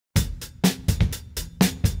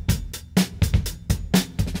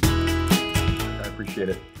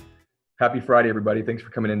Appreciate it. Happy Friday, everybody. Thanks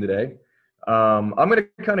for coming in today. I'm going to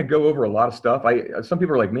kind of go over a lot of stuff. Some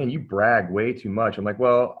people are like, man, you brag way too much. I'm like,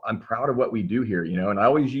 well, I'm proud of what we do here, you know, and I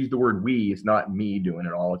always use the word we. It's not me doing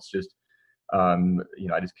it all. It's just, you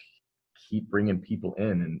know, I just keep bringing people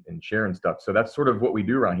in and sharing stuff. So that's sort of what we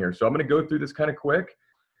do around here. So I'm going to go through this kind of quick,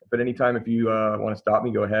 but anytime if you want to stop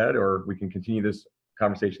me, go ahead, or we can continue this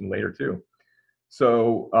conversation later too.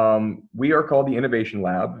 So we are called the Innovation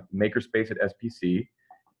Lab, Makerspace at SPC.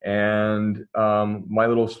 And my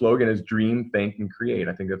little slogan is dream, think, and create.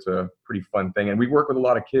 I think that's a pretty fun thing. And we work with a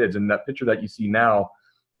lot of kids. And that picture that you see now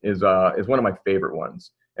is one of my favorite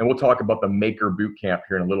ones. And we'll talk about the Maker Boot Camp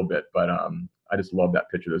here in a little bit. But I just love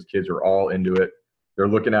that picture. Those kids are all into it. They're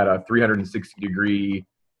looking at a 360-degree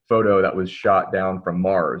photo that was shot down from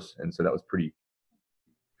Mars. And so that was pretty.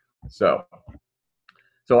 So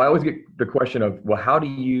I always get the question of, well, how do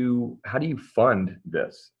you fund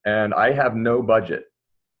this? And I have no budget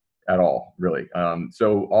at all, really.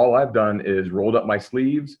 So all I've done is rolled up my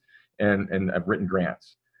sleeves and I've written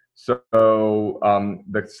grants. So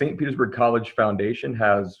the St. Petersburg College Foundation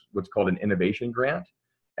has what's called an innovation grant.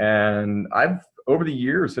 And over the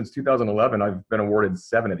years, since 2011, I've been awarded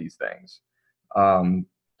 7 of these things.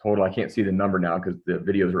 Total, I can't see the number now because the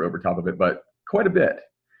videos are over top of it, but quite a bit.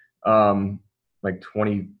 Like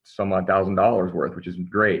 $20,000 worth, which is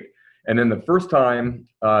great. And then the first time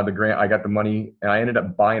the grant, I got the money and I ended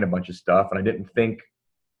up buying a bunch of stuff and I didn't think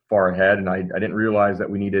far ahead, and I didn't realize that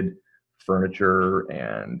we needed furniture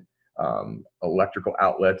and electrical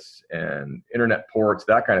outlets and internet ports,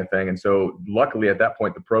 that kind of thing. And so luckily at that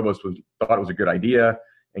point, the provost thought it was a good idea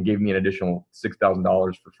and gave me an additional $6,000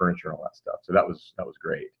 for furniture and all that stuff. So that was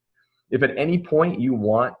great. If at any point you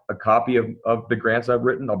want a copy of the grants I've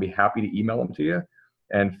written, I'll be happy to email them to you,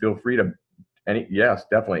 and feel free to, yes,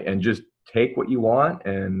 definitely. And just take what you want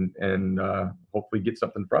and hopefully get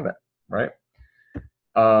something from it, right?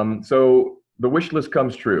 So the wish list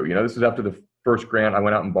comes true. You know, this is after the first grant. I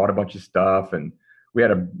went out and bought a bunch of stuff, and we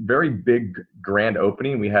had a very big grand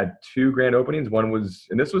opening. We had 2 grand openings. One was,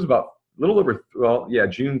 and this was about a little over,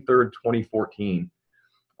 June 3rd, 2014.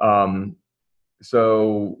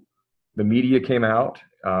 So the media came out.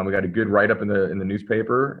 We got a good write-up in the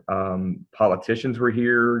newspaper. Politicians were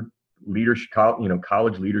here, leadership,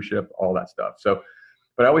 college leadership, all that stuff. So,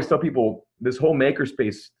 but I always tell people this whole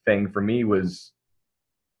Makerspace thing for me was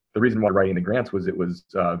the reason why writing the grants was it was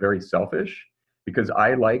very selfish, because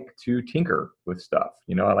I like to tinker with stuff.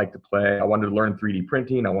 You know, I like to play. I wanted to learn 3D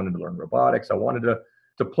printing. I wanted to learn robotics. I wanted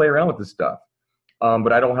to play around with this stuff.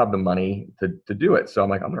 But I don't have the money to do it. So I'm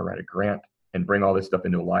like, I'm going to write a grant and bring all this stuff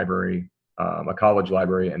into a library, a college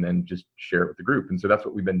library, and then just share it with the group. And so that's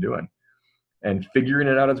what we've been doing and figuring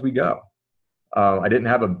it out as we go. I didn't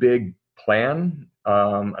have a big plan,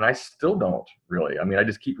 and I still don't really. I mean, I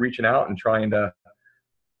just keep reaching out and trying to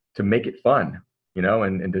make it fun, you know,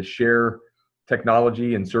 and to share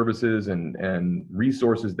technology and services and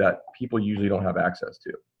resources that people usually don't have access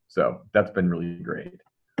to. So that's been really great.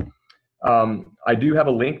 I do have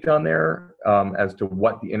a link down there as to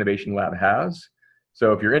what the Innovation Lab has.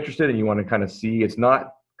 So if you're interested and you want to kind of see, it's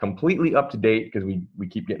not completely up to date because we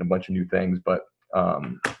keep getting a bunch of new things, but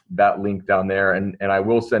that link down there, and I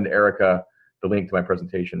will send Erica the link to my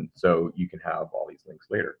presentation so you can have all these links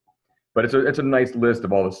later. But it's a nice list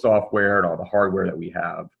of all the software and all the hardware that we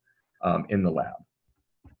have in the lab.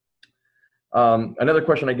 Another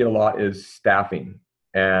question I get a lot is staffing.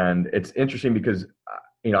 And it's interesting because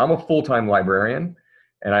you know, I'm a full-time librarian,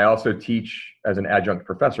 and I also teach as an adjunct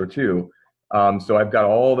professor too. So I've got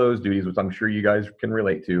all those duties, which I'm sure you guys can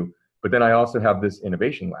relate to. But then I also have this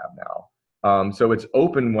innovation lab now. So it's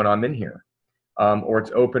open when I'm in here, or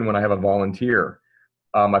it's open when I have a volunteer.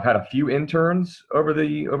 I've had a few interns over the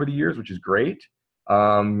years, which is great,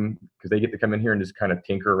 because they get to come in here and just kind of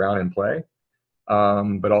tinker around and play,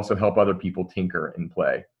 but also help other people tinker and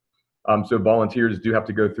play. So volunteers do have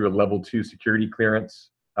to go through a level 2 security clearance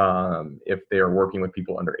if they are working with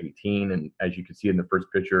people under 18. And as you can see in the first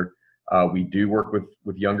picture, we do work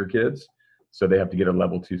with younger kids, so they have to get a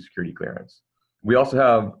level 2 security clearance. We also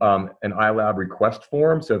have an iLab request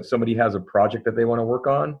form. So if somebody has a project that they want to work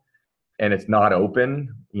on and it's not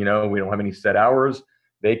open, you know, we don't have any set hours,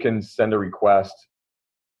 they can send a request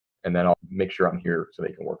and then I'll make sure I'm here so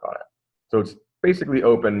they can work on it. So it's basically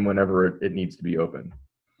open whenever it needs to be open.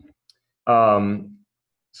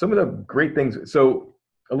 Some of the great things, so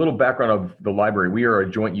a little background of the library. We are a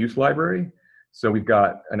joint use library. So we've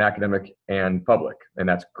got an academic and public, and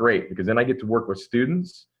that's great because then I get to work with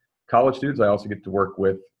students, college students. I also get to work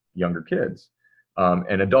with younger kids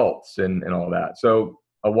and adults and all that. So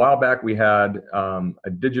a while back we had a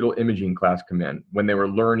digital imaging class come in when they were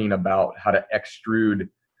learning about how to extrude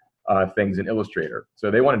things in Illustrator.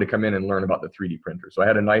 So they wanted to come in and learn about the 3D printer. So I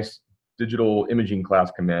had a nice digital imaging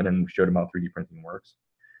class come in and showed them how 3D printing works.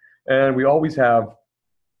 And we always have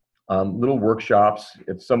little workshops.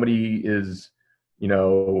 If somebody is,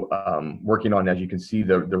 working on, as you can see,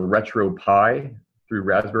 the retro Pi through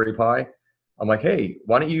Raspberry Pi, I'm like, hey,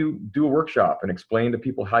 why don't you do a workshop and explain to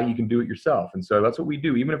people how you can do it yourself? And so that's what we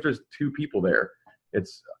do. Even if there's 2 people there,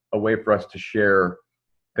 it's a way for us to share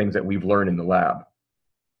things that we've learned in the lab.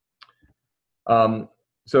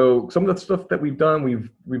 So some of the stuff that we've done,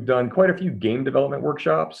 we've done quite a few game development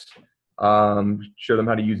workshops, show them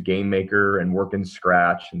how to use Game Maker and work in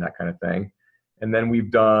Scratch and that kind of thing. And then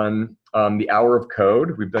we've done the Hour of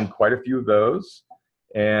Code. We've done quite a few of those.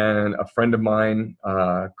 And a friend of mine,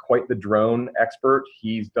 quite the drone expert,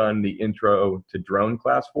 he's done the Intro to Drone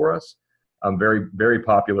class for us. Very, very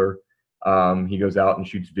popular. He goes out and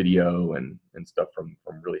shoots video and stuff from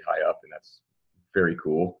really high up, and that's very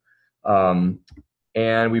cool.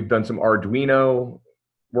 And we've done some Arduino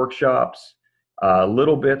workshops,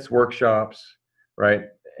 Little Bits workshops, right?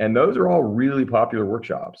 And those are all really popular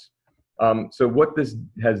workshops. So what this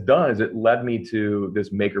has done is it led me to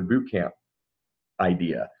this Maker Bootcamp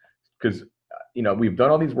idea, because we've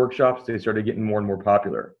done all these workshops. They started getting more and more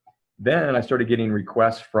popular. Then I started getting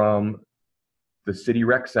requests from the City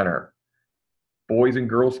Rec Center, Boys and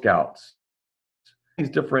Girl Scouts.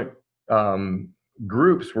 These different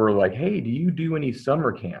groups were like, hey, do you do any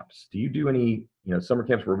summer camps? Do you do any summer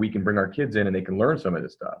camps where we can bring our kids in and they can learn some of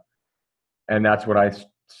this stuff? And that's what I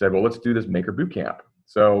said, well, let's do this Maker Bootcamp.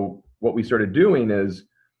 So what we started doing is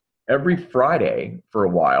every Friday for a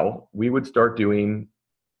while, we would start doing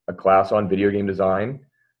a class on video game design,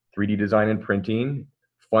 3D design and printing,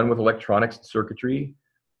 fun with electronics and circuitry,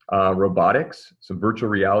 robotics, some virtual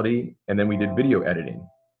reality, and then we did video editing.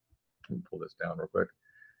 Let me pull this down real quick.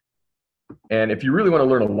 And if you really want to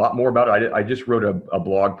learn a lot more about it, I just wrote a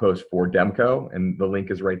blog post for Demco, and the link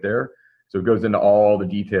is right there. So it goes into all the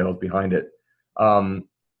details behind it.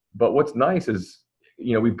 But what's nice is,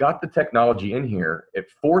 we've got the technology in here. It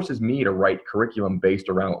forces me to write curriculum based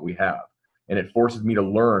around what we have. And it forces me to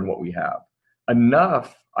learn what we have.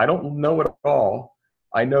 Enough, I don't know it all.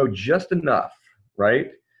 I know just enough,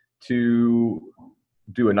 right, to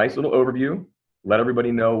do a nice little overview, let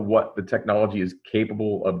everybody know what the technology is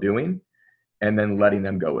capable of doing, and then letting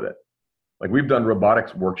them go with it. Like we've done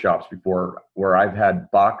robotics workshops before where I've had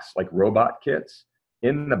robot kits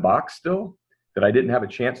in the box still that I didn't have a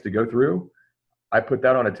chance to go through. I put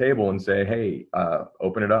that on a table and say, hey,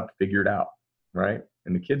 open it up, figure it out, right?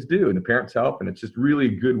 And the kids do, and the parents help, and it's just really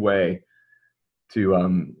a good way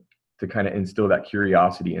to kind of instill that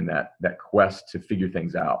curiosity and that quest to figure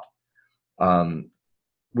things out.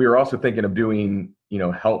 We were also thinking of doing,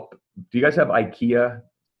 help. Do you guys have IKEA,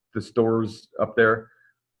 the stores up there,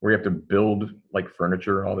 where you have to build like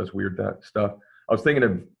furniture and all this weird stuff? I was thinking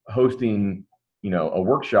of hosting, a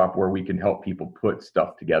workshop where we can help people put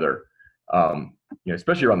stuff together.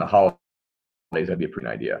 Especially around the holidays, that'd be a pretty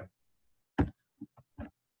idea.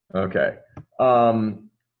 Okay.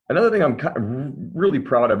 Another thing I'm really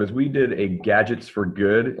proud of is we did a Gadgets for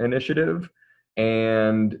Good initiative.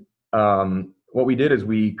 And what we did is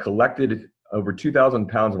we collected over 2,000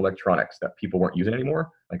 pounds of electronics that people weren't using anymore,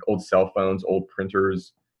 like old cell phones, old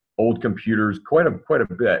printers, old computers, quite a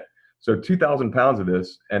bit. So 2,000 pounds of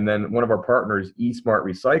this. And then one of our partners, eSmart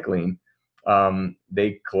Recycling,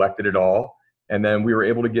 they collected it all. And then we were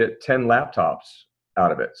able to get 10 laptops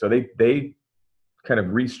out of it. So they kind of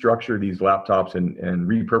restructure these laptops and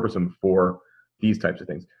repurpose them for these types of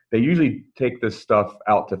things. They usually take this stuff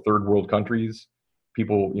out to third world countries,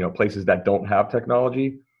 people, places that don't have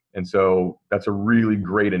technology. And so that's a really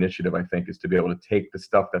great initiative, I think, is to be able to take the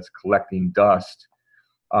stuff that's collecting dust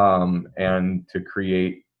and to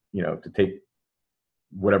create, to take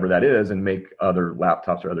whatever that is and make other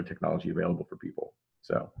laptops or other technology available for people.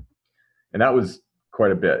 So, and that was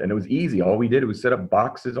quite a bit. And it was easy. All we did was set up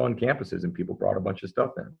boxes on campuses and people brought a bunch of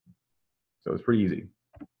stuff in. So it was pretty easy.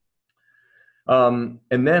 And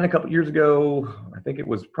then a couple of years ago, I think it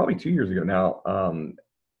was probably 2 years ago now,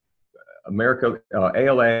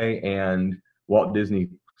 ALA and Walt Disney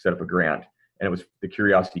set up a grant, and it was the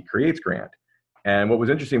Curiosity Creates grant. And what was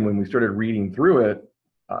interesting when we started reading through it,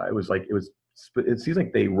 it seems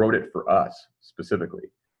like they wrote it for us specifically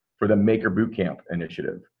for the Maker Bootcamp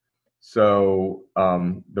initiative. So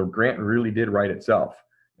the grant really did write itself.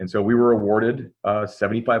 And so we were awarded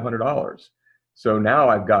 $7,500. So now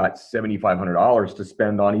I've got $7,500 to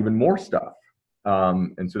spend on even more stuff.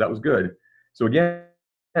 And so that was good. So again,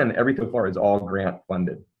 everything so far is all grant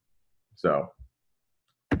funded. So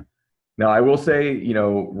now I will say, you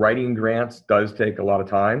know, writing grants does take a lot of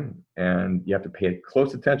time, and you have to pay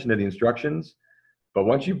close attention to the instructions. But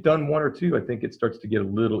once you've done one or two, I think it starts to get a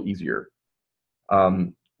little easier.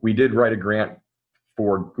 We did write a grant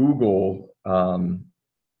for Google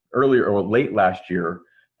earlier or late last year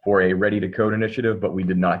for a Ready to Code initiative, but we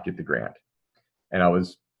did not get the grant. And I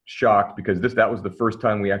was shocked because that was the first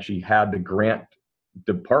time we actually had the grant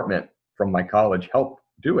department from my college help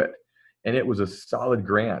do it. And it was a solid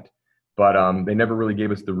grant, but they never really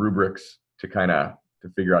gave us the rubrics to to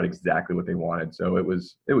figure out exactly what they wanted. So it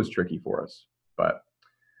was tricky for us. But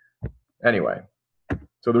anyway,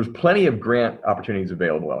 so there's plenty of grant opportunities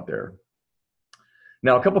available out there.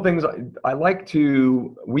 Now, a couple things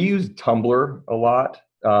we use Tumblr a lot,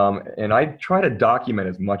 and I try to document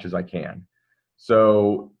as much as I can.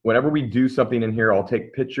 So whenever we do something in here, I'll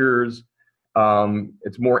take pictures.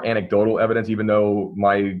 It's more anecdotal evidence, even though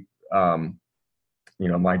my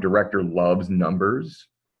director loves numbers.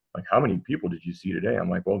 Like, how many people did you see today? I'm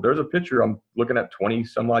like, well, there's a picture. I'm looking at 20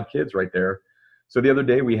 some odd kids right there. So the other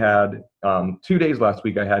day we had 2 days last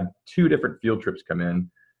week, I had 2 different field trips come in.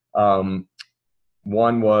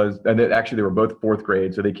 One was, and actually they were both 4th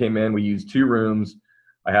grade. So they came in, we used 2 rooms.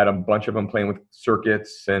 I had a bunch of them playing with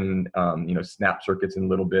circuits and, snap circuits and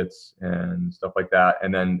little bits and stuff like that.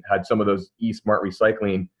 And then had some of those eSmart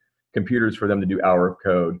recycling computers for them to do hour of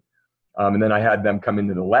code. And then I had them come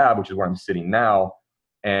into the lab, which is where I'm sitting now,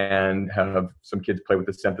 and have some kids play with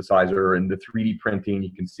the synthesizer and the 3D printing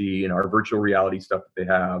you can see in our virtual reality stuff that they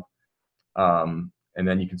have. And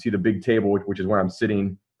then you can see the big table, which is where I'm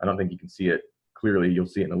sitting. I don't think you can see it clearly. You'll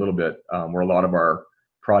see it in a little bit, where a lot of our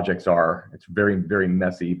projects are. It's very, very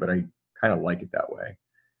messy, but I kind of like it that way.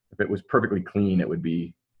 If it was perfectly clean, it would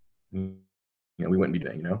be, we wouldn't be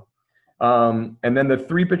doing, And then the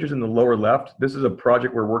 3 pictures in the lower left, this is a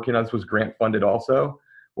project we're working on. This was grant funded also,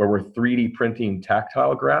 where we're 3D printing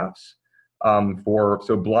tactile graphs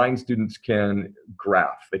so blind students can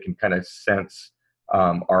graph. They can kind of sense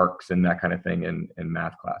arcs and that kind of thing in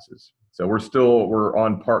math classes. So we're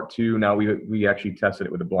on part 2 now. We actually tested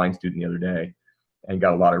it with a blind student the other day and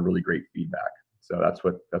got a lot of really great feedback. So that's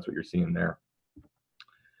what you're seeing there.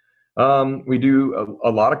 We do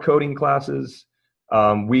a lot of coding classes.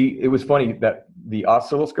 It was funny that the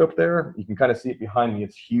oscilloscope there, you can kind of see it behind me.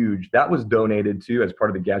 It's huge. That was donated too as part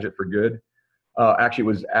of the Gadget for Good. Actually, it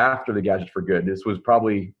was after the Gadget for Good. This was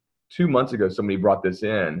probably 2 months ago. Somebody brought this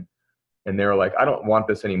in, and they were like, "I don't want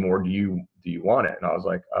this anymore. Do you want it?" And I was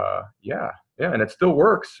like, "Yeah." And it still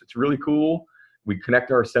works. It's really cool. We connect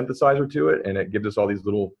our synthesizer to it, and it gives us all these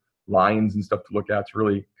little lines and stuff to look at. It's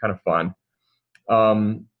really kind of fun.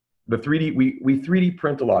 The 3D, we 3D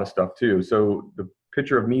print a lot of stuff too. So the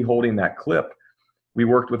picture of me holding that clip, we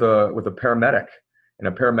worked with a paramedic, and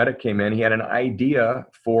a paramedic came in. He had an idea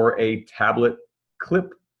for a tablet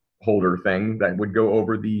clip holder thing that would go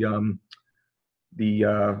over the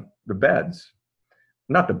beds,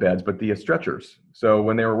 not the beds, but the stretchers. So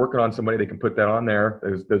when they were working on somebody, they can put that on there,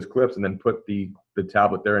 those clips, and then put the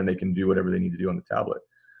tablet there, and they can do whatever they need to do on the tablet.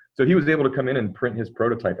 So he was able to come in and print his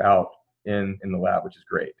prototype out in the lab, which is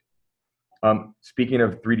great. Speaking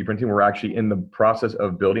of 3D printing, we're actually in the process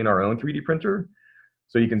of building our own 3D printer.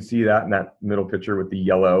 So you can see that in that middle picture with the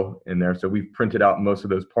yellow in there. So we've printed out most of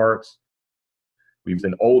those parts. We've used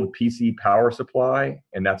an old PC power supply,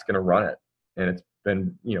 and that's going to run it. And it's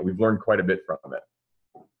been, we've learned quite a bit from it.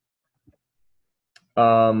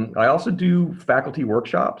 I also do faculty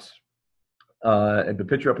workshops. And the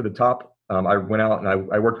picture up at the top, I went out and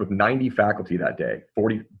I worked with 90 faculty that day,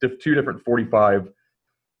 2 different 45,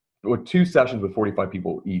 with 2 sessions with 45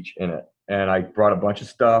 people each in it. And I brought a bunch of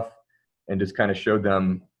stuff and just kind of showed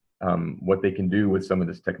them what they can do with some of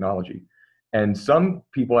this technology. And some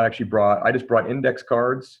people actually I just brought index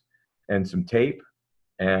cards and some tape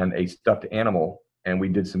and a stuffed animal, and we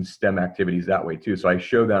did some STEM activities that way too. So I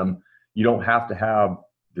show them, you don't have to have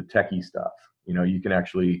the techie stuff.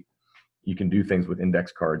 You can do things with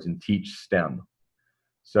index cards and teach STEM.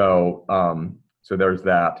 So, so there's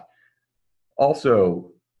that.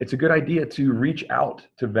 Also, it's a good idea to reach out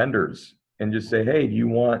to vendors and just say, hey, do you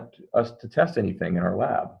want us to test anything in our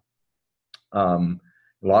lab? A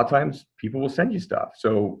lot of times people will send you stuff.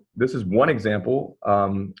 So this is one example,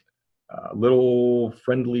 Little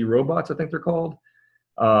Friendly Robots, I think they're called,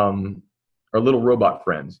 or Little Robot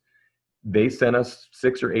Friends. They sent us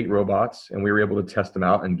 6 or 8 robots, and we were able to test them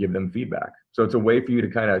out and give them feedback. So it's a way for you to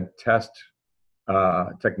kind of test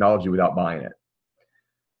technology without buying it.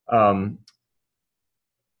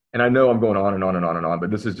 And I know I'm going on and on and on and on,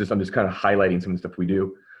 but this is just, I'm just kind of highlighting some of the stuff we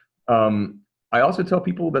do. I also tell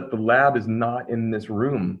people that the lab is not in this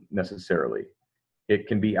room necessarily. It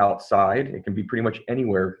can be outside. It can be pretty much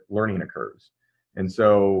anywhere learning occurs. And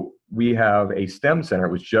so we have a STEM center.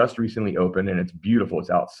 It was just recently opened and it's beautiful. It's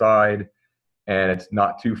outside and it's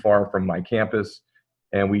not too far from my campus.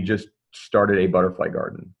 And we just started a butterfly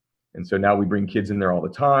garden. And so now we bring kids in there all the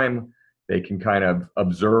time. They can kind of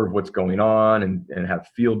observe what's going on and have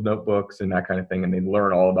field notebooks and that kind of thing. And they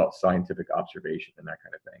learn all about scientific observation and that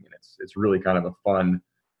kind of thing. And it's really kind of a fun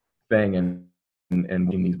thing. And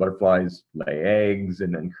these butterflies lay eggs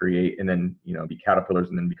and then create, and then, you know, be caterpillars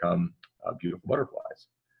and then become beautiful butterflies.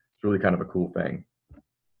 It's really kind of a cool thing.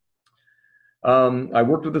 I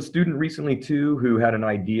worked with a student recently too who had an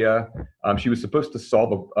idea. She was supposed to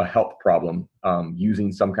solve a health problem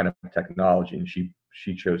using some kind of technology, and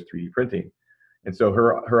she chose 3D printing. And so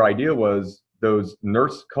her idea was those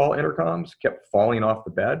nurse call intercoms kept falling off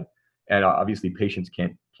the bed, and obviously patients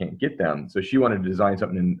can't get them. So she wanted to design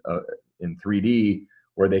something in 3D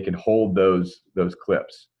where they can hold those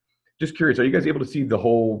clips. Just curious, are you guys able to see the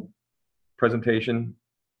whole presentation?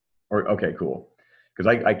 Or okay, cool.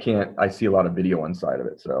 Because I see a lot of video on side of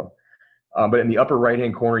it. So, but in the upper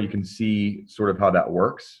right-hand corner, you can see sort of how that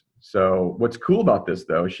works. So what's cool about this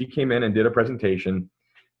though, she came in and did a presentation,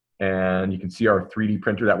 and you can see our 3D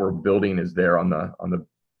printer that we're building is there on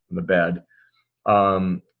the bed.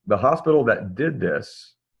 The hospital that did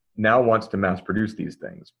this now wants to mass produce these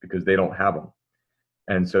things because they don't have them.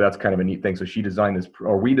 And so that's kind of a neat thing. So she designed this,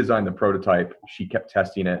 or we designed the prototype. She kept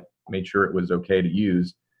testing it, made sure it was okay to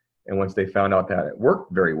use. And once they found out that it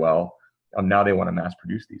worked very well, now they want to mass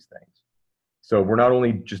produce these things. So we're not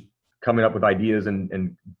only just coming up with ideas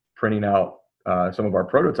and printing out some of our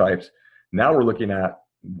prototypes, now we're looking at,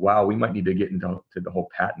 wow, we might need to get into the whole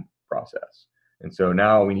patent process. And so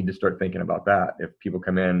now we need to start thinking about that. If people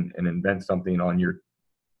come in and invent something on your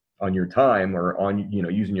time or on, you know,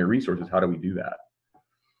 using your resources, how do we do that?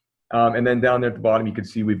 And then down there at the bottom, you can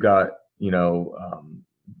see we've got, you know,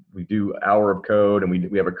 we do Hour of Code, and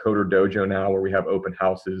we have a coder dojo now where we have open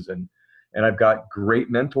houses, and I've got great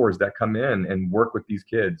mentors that come in and work with these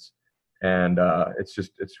kids, and it's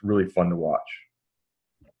really fun to watch.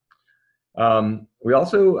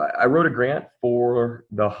 I wrote a grant for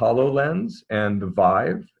the HoloLens and the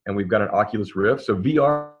Vive, and we've got an Oculus Rift. So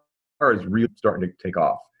VR is really starting to take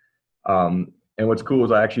off. And what's cool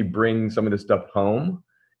is I actually bring some of this stuff home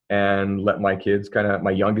and let my kids,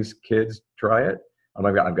 my youngest kids, try it.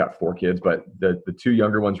 I've got 4 kids, but the 2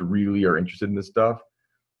 younger ones really are interested in this stuff.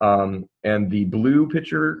 And the blue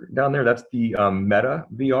picture down there, that's the Meta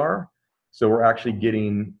VR. So we're actually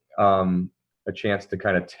getting a chance to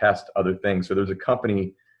kind of test other things. So there's a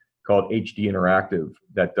company called HD Interactive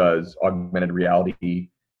that does augmented reality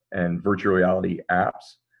and virtual reality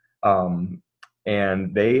apps.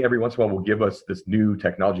 And they every once in a while will give us this new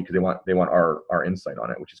technology because they want our insight on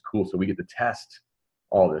it, which is cool. So we get to test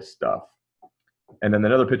all this stuff. And then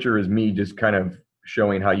another picture is me just kind of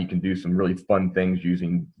showing how you can do some really fun things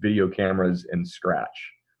using video cameras and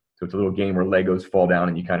Scratch. So it's a little game where Legos fall down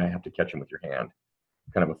and you kind of have to catch them with your hand.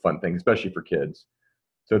 Kind of a fun thing, especially for kids.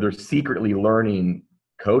 So they're secretly learning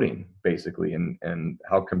coding, basically, and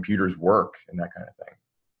how computers work and that kind of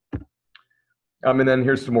thing. And then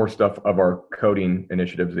here's some more stuff of our coding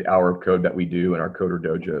initiatives, the Hour of Code that we do in our coder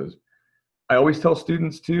dojos. I always tell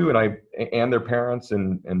students too, and their parents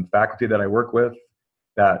and faculty that I work with,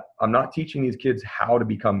 that I'm not teaching these kids how to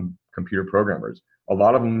become computer programmers. A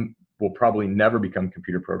lot of them will probably never become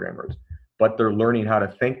computer programmers, but they're learning how to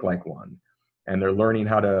think like one, and they're learning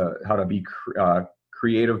how to be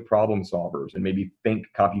creative problem solvers and maybe think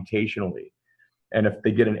computationally. And if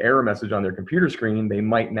they get an error message on their computer screen, they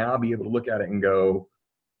might now be able to look at it and go,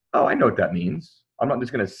 oh, I know what that means. I'm not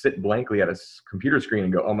just going to sit blankly at a computer screen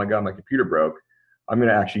and go, oh my God, my computer broke. I'm going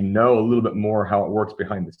to actually know a little bit more how it works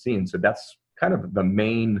behind the scenes. So that's kind of the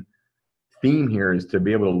main theme here, is to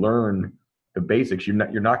be able to learn the basics. You're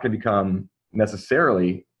not going to become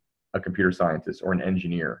necessarily a computer scientist or an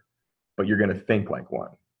engineer, but you're going to think like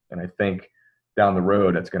one. And I think down the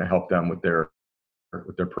road, that's going to help them with their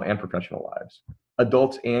and professional lives.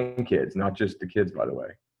 Adults and kids, not just the kids, by the way.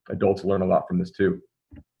 Adults learn a lot from this too.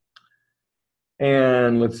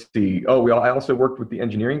 And let's see. Oh, I also worked with the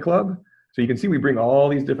engineering club. So you can see we bring all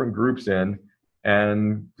these different groups in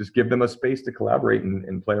and just give them a space to collaborate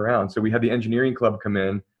and play around. So we had the engineering club come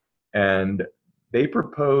in, and they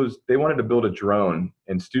wanted to build a drone,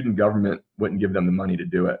 and student government wouldn't give them the money to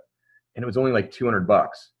do it. And it was only like $200.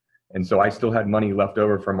 And so I still had money left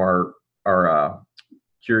over from our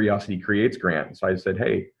Curiosity Creates grant. So I said,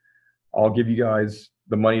 hey, I'll give you guys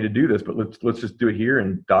the money to do this, but let's just do it here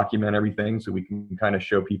and document everything so we can kind of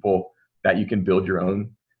show people that you can build your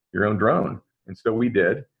own drone. And so we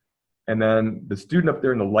did. And then the student up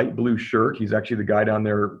there in the light blue shirt, he's actually the guy down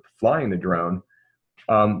there flying the drone.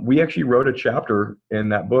 We actually wrote a chapter in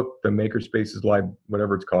that book, the Makerspaces Live,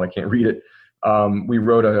 whatever it's called, I can't read it. We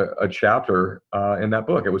wrote a chapter in that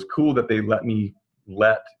book. It was cool that they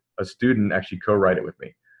let a student actually co-write it with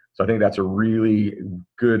me. So I think that's a really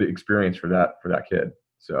good experience for that kid.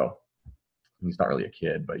 So he's not really a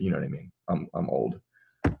kid, but you know what I mean. I'm old.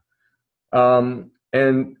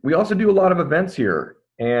 And we also do a lot of events here.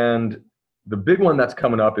 And the big one that's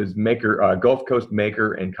coming up is Gulf Coast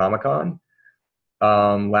Maker and Comic-Con.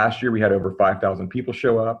 Last year we had over 5,000 people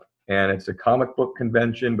show up, and it's a comic book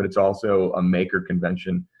convention, but it's also a maker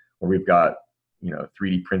convention where we've got,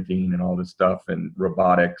 3D printing and all this stuff and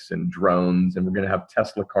robotics and drones. And we're going to have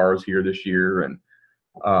Tesla cars here this year and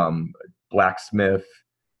blacksmith,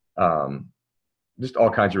 just all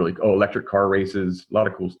kinds of electric car races, a lot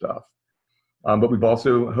of cool stuff. But we've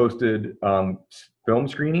also hosted film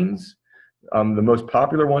screenings. The most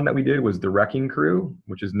popular one that we did was The Wrecking Crew,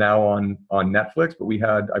 which is now on Netflix. But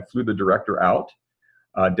I flew the director out,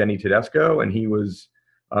 Denny Tedesco, and he was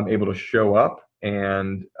able to show up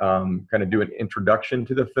and kind of do an introduction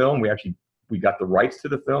to the film. We got the rights to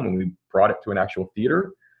the film and we brought it to an actual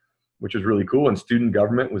theater, which was really cool. And student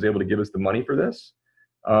government was able to give us the money for this.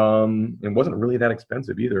 It wasn't really that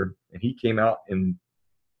expensive either. And he came out in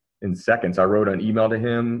seconds. I wrote an email to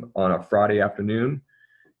him on a Friday afternoon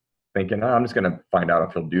thinking, I'm just going to find out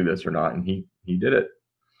if he'll do this or not. And he did it.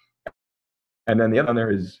 And then the other one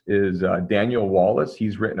there is Daniel Wallace.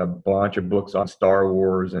 He's written a bunch of books on Star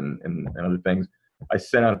Wars and other things. I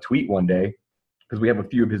sent out a tweet one day because we have a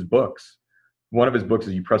few of his books. One of his books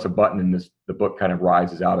is you press a button and the book kind of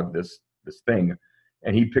rises out of this thing.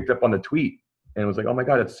 And he picked up on the tweet and was like, oh my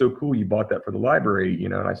God, that's so cool. You bought that for the library,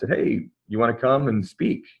 And I said, hey, you want to come and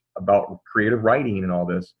speak about creative writing and all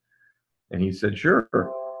this? And he said, sure.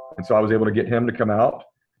 And so I was able to get him to come out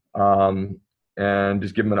and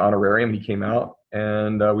just give him an honorarium. He came out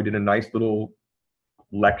and we did a nice little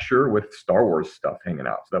lecture with Star Wars stuff hanging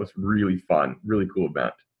out. So that was really fun, really cool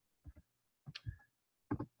event.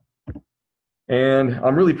 And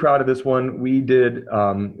I'm really proud of this one. We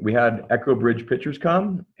had Echo Bridge Pictures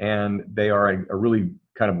come, and they are a really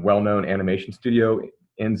kind of well-known animation studio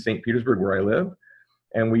in St. Petersburg where I live.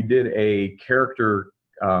 And we did a character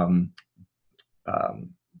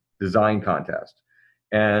design contest.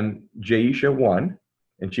 And Jaisha won,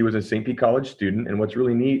 and she was a St. Pete College student. And what's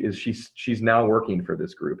really neat is she's now working for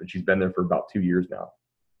this group, and she's been there for about 2 years now.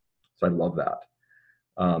 So I love that.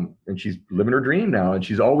 And she's living her dream now. And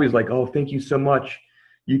she's always like, oh, thank you so much.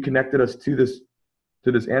 You connected us to this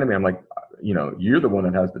anime. I'm like, you're the one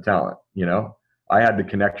that has the talent. I had the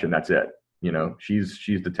connection. That's it.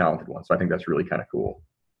 She's the talented one. So I think that's really kind of cool.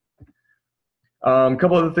 A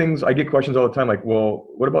couple other things, I get questions all the time, like, well,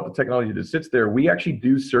 what about the technology that sits there? We actually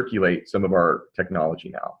do circulate some of our technology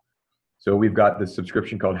now. So we've got this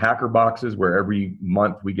subscription called Hacker Boxes, where every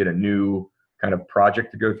month we get a new kind of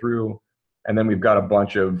project to go through. And then we've got a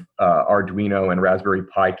bunch of Arduino and Raspberry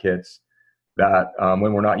Pi kits that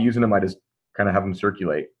when we're not using them, I just kind of have them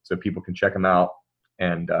circulate so people can check them out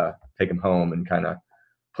and take them home and kind of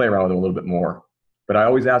play around with them a little bit more. But I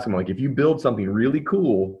always ask them, like, if you build something really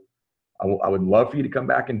cool, I would love for you to come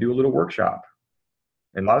back and do a little workshop.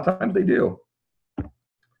 And a lot of times they do.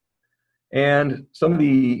 And some of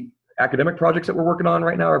the academic projects that we're working on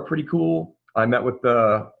right now are pretty cool. I met with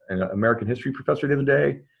an American history professor the other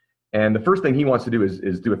day. And the first thing he wants to do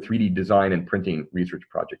is do a 3D design and printing research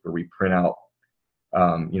project where we print out,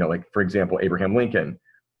 like, for example, Abraham Lincoln,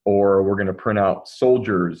 or we're going to print out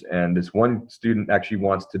soldiers. And this one student actually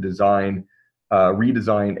wants to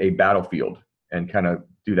redesign a battlefield and kind of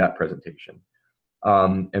do that presentation.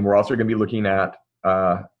 And we're also going to be looking at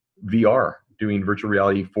VR, doing virtual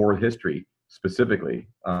reality for history specifically.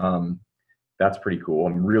 That's pretty cool.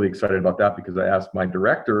 I'm really excited about that because I asked my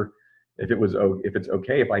director if it's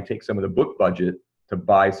okay if I take some of the book budget to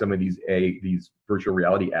buy some of these virtual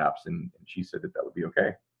reality apps, and she said that would be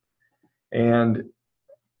okay. And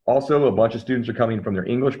also, a bunch of students are coming from their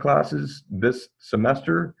English classes this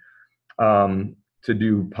semester to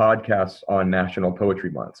do podcasts on National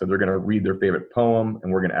Poetry Month. So they're going to read their favorite poem,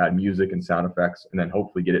 and we're going to add music and sound effects, and then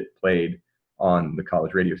hopefully get it played on the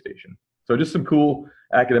college radio station. So just some cool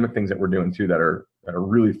academic things that we're doing too that are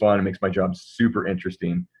really fun. It makes my job super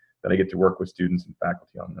interesting that I get to work with students and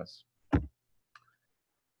faculty on this.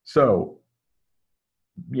 So,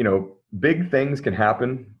 big things can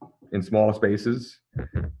happen in small spaces.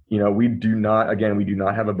 We do not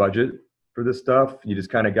have a budget for this stuff. You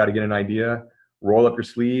just kind of got to get an idea, roll up your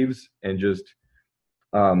sleeves, and just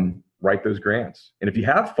write those grants. And if you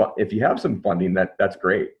have some funding, that's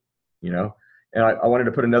great, you know. And I wanted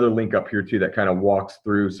to put another link up here too that kind of walks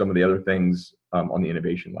through some of the other things on the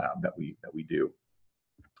innovation lab that we do.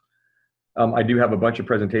 I do have a bunch of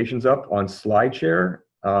presentations up on SlideShare.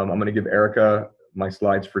 I'm going to give Erica my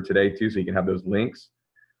slides for today too, so you can have those links.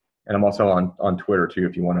 And I'm also on Twitter too,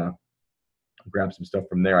 if you want to grab some stuff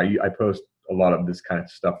from there. I post a lot of this kind of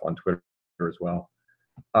stuff on Twitter as well.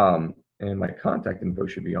 And my contact info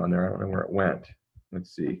should be on there. I don't know where it went.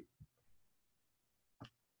 Let's see.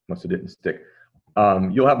 Must have didn't stick.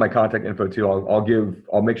 You'll have my contact info too.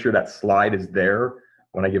 I'll make sure that slide is there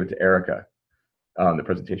when I give it to Erica, the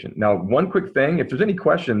presentation. Now, one quick thing, if there's any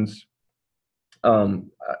questions,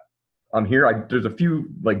 I'm here. There's a few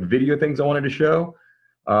like video things I wanted to show.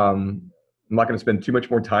 I'm not going to spend too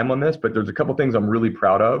much more time on this, but there's a couple things I'm really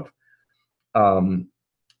proud of.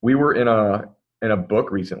 We were in a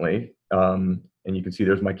book recently, and you can see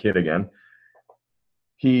there's my kid again.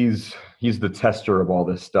 He's the tester of all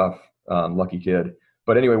this stuff, lucky kid.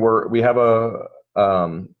 But anyway, we have a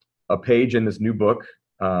page in this new book.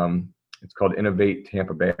 It's called Innovate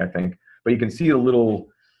Tampa Bay, I think. But you can see a little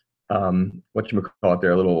whatchamacallit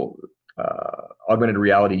there, a little augmented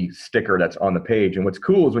reality sticker that's on the page. And what's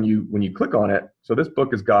cool is when you click on it, so this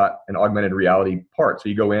book has got an augmented reality part. So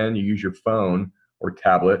you go in, you use your phone or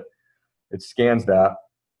tablet, it scans that,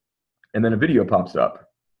 and then a video pops up.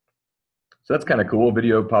 So that's kind of cool. A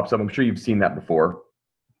video pops up. I'm sure you've seen that before,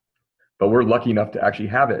 but we're lucky enough to actually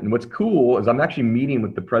have it. And what's cool is I'm actually meeting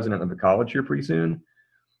with the president of the college here pretty soon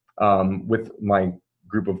with my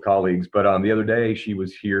group of colleagues. But the other day she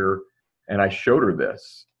was here and I showed her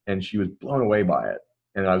this and she was blown away by it.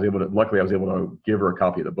 And luckily I was able to give her a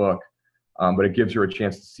copy of the book. But it gives her a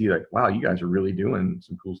chance to see like, wow, you guys are really doing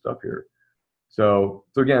some cool stuff here. So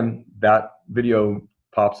again, that video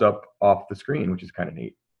pops up off the screen, which is kind of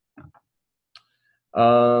neat.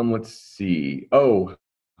 Let's see. Oh,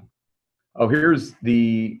 here's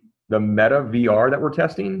the Meta VR that we're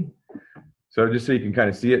testing. So just so you can kind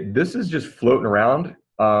of see it, this is just floating around,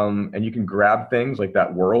 and you can grab things like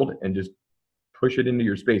that world and just push it into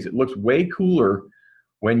your space. It looks way cooler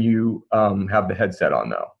when you have the headset on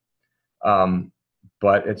though,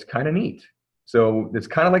 but it's kind of neat. So it's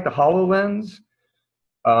kind of like the HoloLens,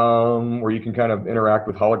 where you can kind of interact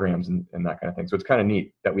with holograms and that kind of thing. So it's kind of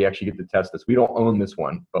neat that we actually get to test this. We don't own this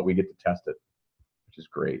one, but we get to test it, which is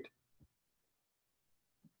great.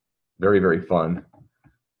 Very, very fun.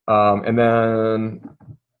 And then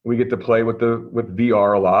we get to play with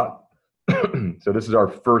VR a lot. So this is our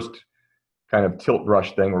first kind of tilt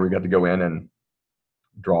brush thing where we got to go in and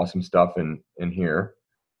draw some stuff in here.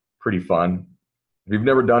 Pretty fun. If you've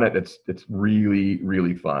never done it, it's really,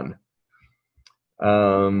 really fun.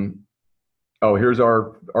 Oh, here's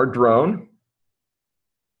our drone.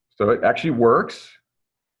 So it actually works.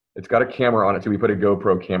 It's got a camera on it, so we put a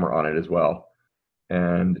GoPro camera on it as well.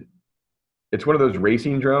 And it's one of those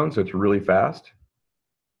racing drones, so it's really fast.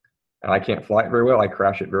 And I can't fly it very well. I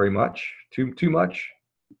crash it very much, too much.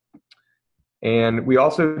 And we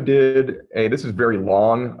also did this is very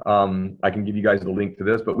long. I can give you guys the link to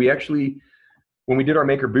this, but we actually, when we did our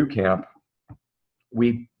Maker Boot Camp,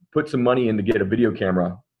 we put some money in to get a video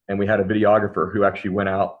camera, and we had a videographer who actually went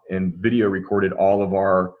out and video recorded all of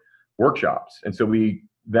our workshops. And so we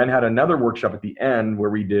then had another workshop at the end where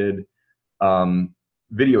we did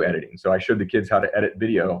video editing. So I showed the kids how to edit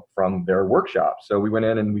video from their workshop. So we went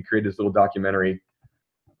in and we created this little documentary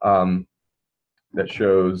that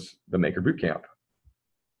shows the Maker Boot Camp,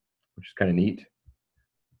 which is kind of neat.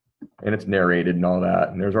 And it's narrated and all that.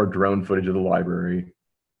 And there's our drone footage of the library.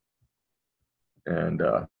 And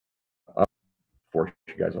I'll force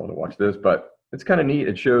you guys all to watch this, but it's kind of neat.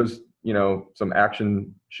 It shows, you know, some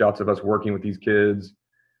action shots of us working with these kids.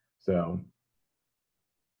 So,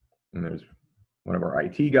 and there's one of our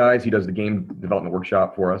IT guys. He does the game development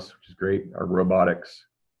workshop for us, which is great. Our robotics.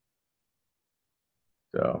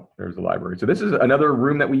 So there's the library. So this is another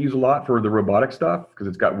room that we use a lot for the robotic stuff because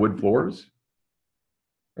it's got wood floors.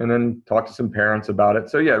 And then talk to some parents about it.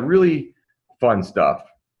 So yeah, really fun stuff.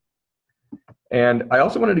 And I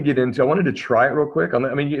also wanted to get into, I wanted to try it real quick. I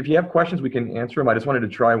mean, if you have questions, we can answer them. I just wanted to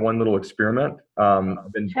try one little experiment.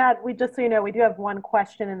 Chad, just so you know, we do have one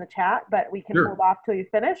question in the chat, but we can hold off till you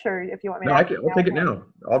finish, or if you want me to. No, I'll take it now.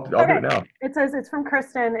 I'll do it now. It says it's from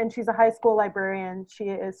Kristen, and she's a high school librarian. She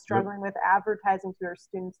is struggling with advertising to her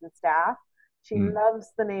students and staff. She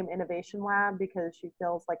loves the name Innovation Lab because she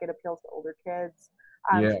feels like it appeals to older kids.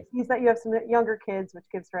 She sees that you have some younger kids, which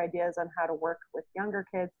gives her ideas on how to work with younger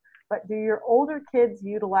kids. But do your older kids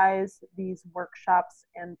utilize these workshops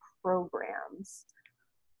and programs?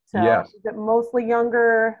 So Yes. is it mostly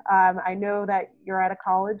younger? I know that you're at a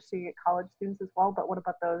college, so you get college students as well, but what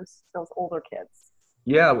about those older kids?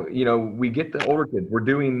 Yeah, we get the older kids. We're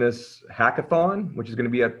doing this hackathon, which is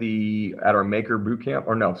going to be at our Maker boot camp,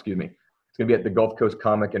 or no, excuse me, it's going to be at the Gulf Coast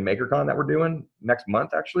Comic and MakerCon that we're doing next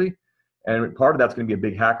month, actually. And part of that's going to be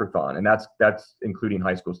a big hackathon, and that's including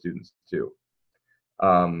high school students too.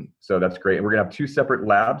 So that's great. And we're going to have two separate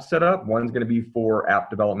labs set up. One's going to be for app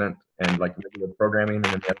development and like regular programming, and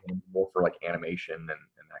then the other one more for like animation and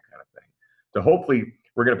that kind of thing. So hopefully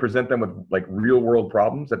we're going to present them with like real world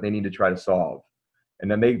problems that they need to try to solve. And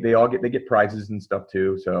then they all get prizes and stuff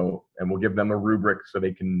too. So, and we'll give them a rubric so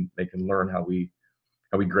they can learn how we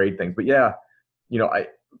grade things. But yeah,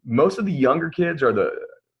 most of the younger kids are the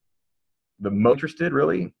most interested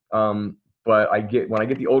really. But when I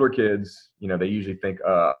get the older kids, they usually think,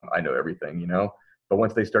 I know everything, but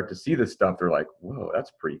once they start to see this stuff, they're like, whoa,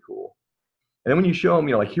 that's pretty cool. And then when you show them,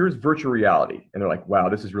 like, here's virtual reality, and they're like, wow,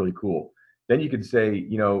 this is really cool. Then you could say,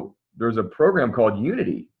 there's a program called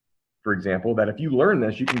Unity, for example, that if you learn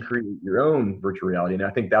this, you can create your own virtual reality. And I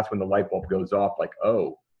think that's when the light bulb goes off, like,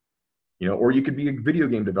 oh, or you could be a video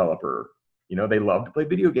game developer. They love to play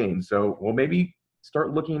video games. So, well, maybe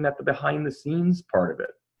start looking at the behind the scenes part of it.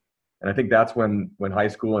 And I think that's when high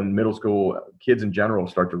school and middle school kids in general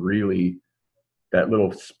start to really, that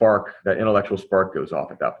little spark, that intellectual spark goes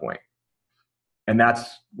off at that point. And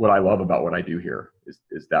that's what I love about what I do here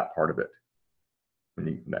is that part of it.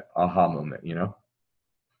 That aha moment, Yeah.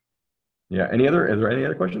 Is there any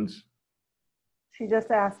other questions? She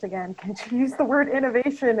just asked again, can you use the word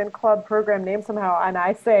innovation in club program name somehow? And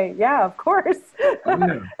I say, yeah, of course. Oh,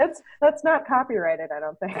 yeah. That's not copyrighted, I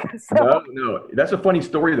don't think. So. No. That's a funny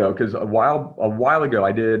story though, because a while ago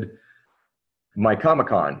I did my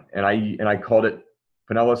Comic-Con and I called it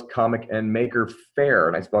Pinellas Comic and Maker Fair,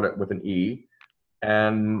 and I spelled it with an E.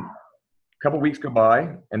 And a couple weeks go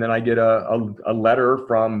by, and then I get a letter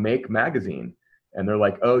from Make Magazine. And they're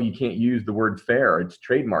like, oh, you can't use the word fair. It's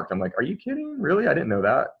trademarked. I'm like, are you kidding? Really? I didn't know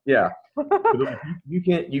that. Yeah.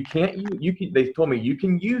 They told me you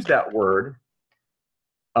can use that word,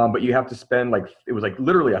 but you have to spend it was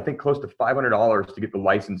literally, I think close to $500 to get the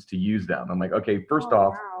license to use them. I'm like, okay, first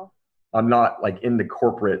off, wow. I'm not in the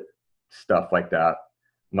corporate stuff like that.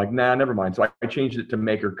 I'm like, nah, never mind. So I changed it to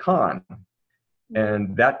MakerCon.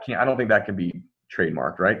 And I don't think that can be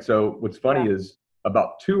trademarked, right? So what's funny is,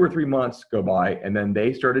 about 2 or 3 months go by, and then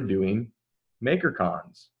they started doing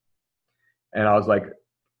MakerCons. And I was like,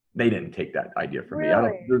 they didn't take that idea from me.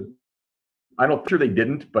 I don't sure they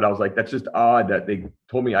didn't, but I was like, that's just odd that they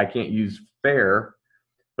told me I can't use fair,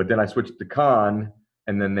 but then I switched to con,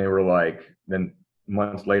 and then they were like, then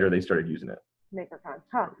months later they started using it. MakerCon,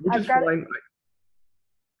 huh? Which is fine.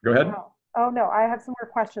 Go ahead. Oh no, I have some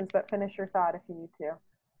more questions, but finish your thought if you need to.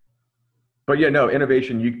 But yeah, no,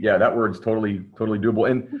 innovation, that word's totally doable.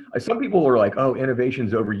 And some people are like, oh,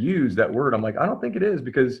 innovation's overused, that word. I'm like, I don't think it is,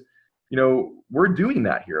 because, we're doing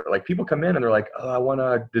that here. Like, people come in and they're like, oh, I want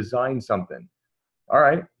to design something. All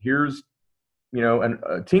right, here's, a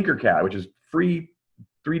Tinkercad, which is free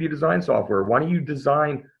 3D design software. Why don't you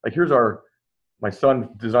design, my son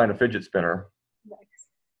designed a fidget spinner, nice.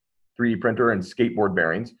 3D printer and skateboard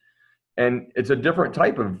bearings. And it's a different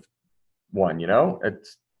type of one,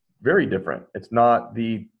 it's very different. It's not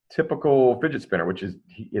the typical fidget spinner, which is,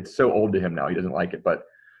 it's so old to him now, he doesn't like it. But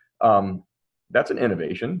that's an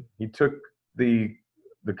innovation. He took the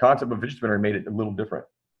concept of fidget spinner and made it a little different,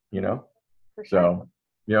 For sure.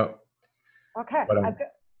 So, Okay. But,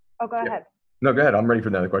 go ahead. No, go ahead. I'm ready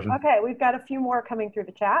for the other question. Okay, we've got a few more coming through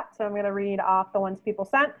the chat, so I'm going to read off the ones people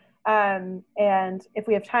sent. And if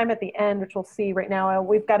we have time at the end, which we'll see right now,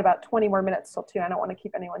 we've got about 20 more minutes till 2. I don't want to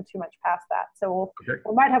keep anyone too much past that. So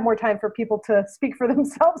we might have more time for people to speak for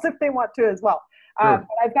themselves if they want to as well. Sure. But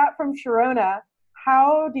I've got from Sharona,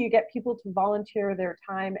 how do you get people to volunteer their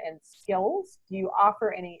time and skills? Do you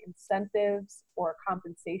offer any incentives or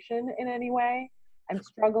compensation in any way? I'm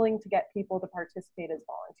struggling to get people to participate as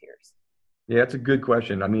volunteers. Yeah, that's a good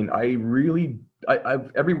question. I mean,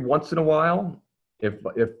 I've every once in a while, if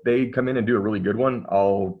they come in and do a really good one,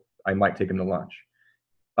 I might take them to lunch.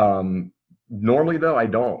 Normally though, I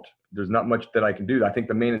don't. There's not much that I can do. I think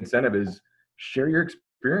the main incentive is share your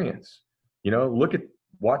experience.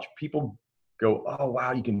 Watch people go, oh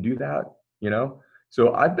wow, you can do that.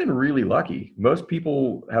 So I've been really lucky. Most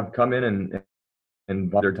people have come in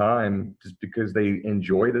and their time just because they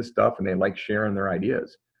enjoy this stuff and they like sharing their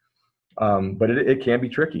ideas. But it can be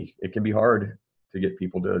tricky. It can be hard to get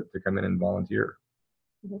people to come in and volunteer.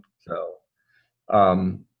 Mm-hmm. So,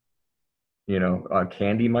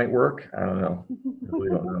 candy might work. I don't know. I really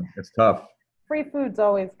don't know. It's tough. Free food's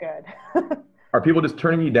always good. Are people just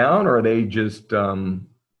turning you down, or are they just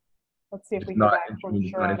Let's see if we just hear not back from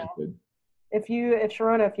just not Sharona. interested? If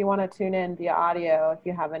Sharona, if you want to tune in via audio, if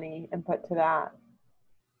you have any input to that.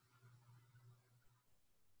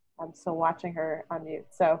 I'm still watching her on mute,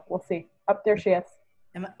 so we'll see. Up there she is.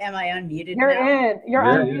 Am I unmuted You're now? in. You're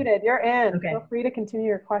unmuted. You're in. Okay. Feel free to continue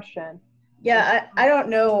your question. Yeah, I don't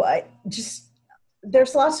know.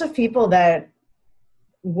 There's lots of people that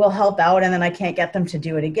will help out and then I can't get them to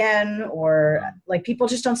do it again, or like people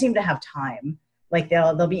just don't seem to have time. Like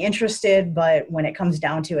they'll be interested, but when it comes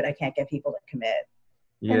down to it, I can't get people to commit.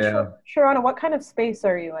 Yeah. And Sharona, what kind of space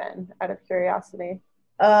are you in, out of curiosity?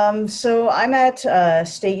 So I'm at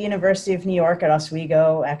State University of New York at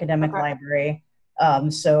Oswego Academic Library.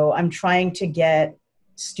 So I'm trying to get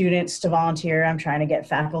students to volunteer. I'm trying to get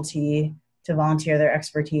faculty to volunteer their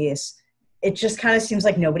expertise. It just kind of seems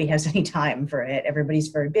like nobody has any time for it. Everybody's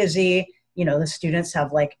very busy. You know, the students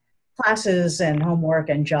have like classes and homework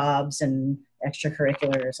and jobs and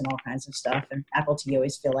extracurriculars and all kinds of stuff. And faculty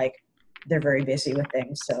always feel like they're very busy with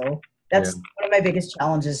things. So that's one of my biggest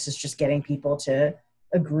challenges, is just getting people to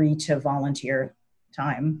agree to volunteer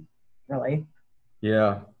time, really.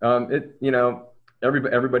 Yeah.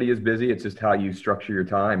 Everybody is busy. It's just how you structure your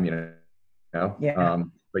time, Yeah.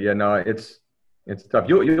 But yeah, no, it's tough.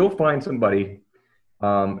 You'll find somebody,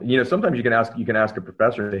 sometimes you can ask a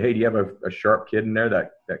professor, say, hey, do you have a sharp kid in there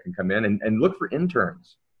that can come in, and look for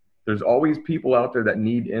interns. There's always people out there that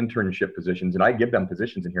need internship positions, and I give them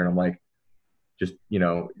positions in here, and I'm like, just,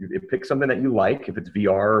 pick something that you like, if it's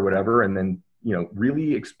VR or whatever, and then,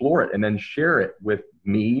 really explore it and then share it with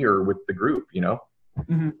me or with the group,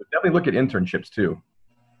 Mm-hmm. But definitely look at internships too,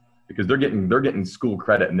 because they're getting school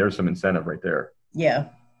credit, and there's some incentive right there. Yeah.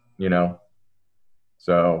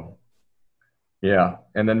 So yeah.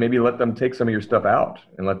 And then maybe let them take some of your stuff out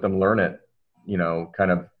and let them learn it,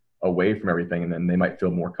 kind of away from everything. And then they might feel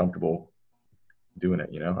more comfortable doing it,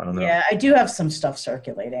 I don't know. Yeah, I do have some stuff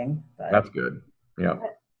circulating. But that's good. Yeah.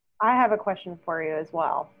 I have a question for you as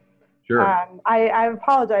well. Sure. I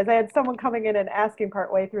apologize. I had someone coming in and asking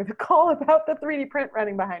partway through the call about the 3D print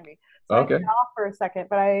running behind me. So okay. I got off for a second,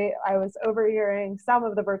 but I was overhearing some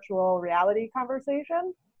of the virtual reality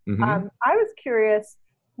conversation. Mm-hmm. I was curious,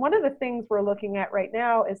 one of the things we're looking at right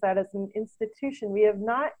now is that as an institution, we have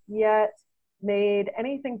not yet made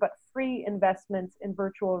anything but free investments in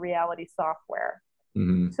virtual reality software.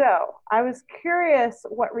 Mm-hmm. So I was curious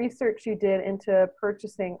what research you did into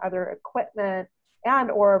purchasing other equipment and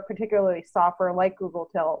or particularly software like Google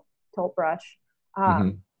Tilt Brush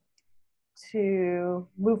to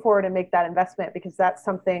move forward and make that investment, because that's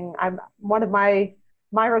something one of my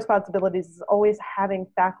responsibilities is always having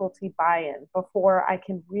faculty buy-in before I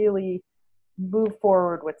can really move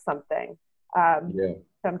forward with something. So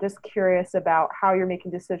I'm just curious about how you're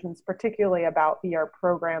making decisions, particularly about VR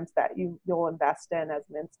programs that you'll invest in as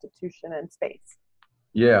an institution and space.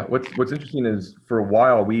 Yeah, what's interesting is, for a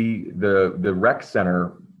while the rec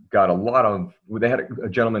center got they had a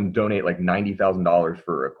gentleman donate like $90,000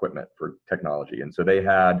 for equipment for technology, and so they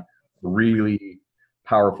had really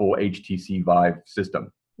powerful HTC Vive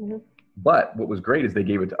system. Mm-hmm. But what was great is they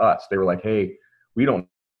gave it to us. They were like, hey, we don't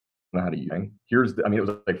know how to use it. It was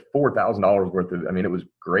like $4,000 worth of, it was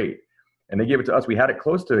great. And they gave it to us. We had it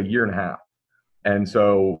close to a year and a half. And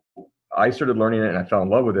so I started learning it and I fell in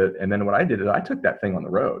love with it. And then what I did is I took that thing on the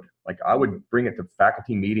road. Like I would bring it to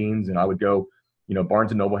faculty meetings, and I would go,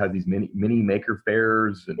 Barnes and Noble has these mini maker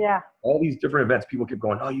fairs and all these different events. People kept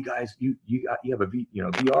going, oh, you guys, you have a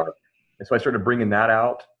VR. And so I started bringing that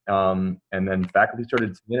out. And then faculty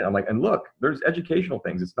started seeing it. I'm like, and look, there's educational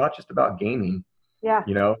things. It's not just about gaming. Yeah.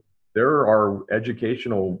 There are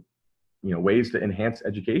educational, ways to enhance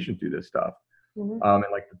education through this stuff. Mm-hmm. And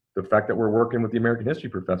like the fact that we're working with the American history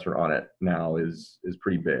professor on it now is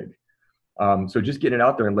pretty big. So just getting it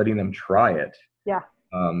out there and letting them try it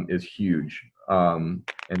is huge. And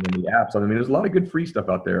then the apps, there's a lot of good free stuff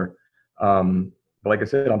out there. But like I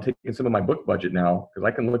said, I'm taking some of my book budget now, because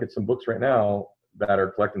I can look at some books right now that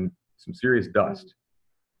are collecting some serious dust,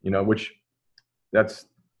 which that's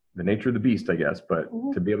the nature of the beast, I guess. But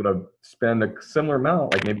to be able to spend a similar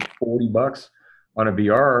amount, like maybe $40 on a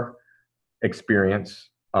VR experience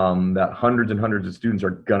that hundreds and hundreds of students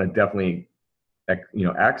are going to definitely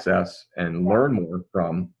access and learn more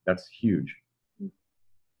from, that's huge.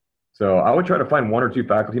 So I would try to find one or two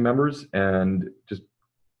faculty members and just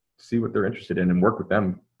see what they're interested in and work with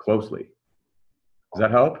them closely. Does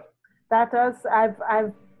that help? That does.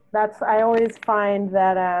 I always find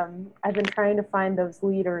that I've been trying to find those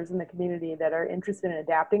leaders in the community that are interested in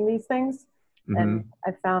adapting these things. And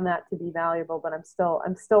I found that to be valuable, but I'm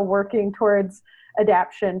still working towards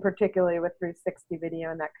adaption, particularly with 360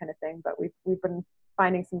 video and that kind of thing. But we've been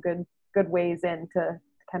finding some good ways in to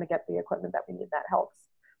kind of get the equipment that we need. That helps.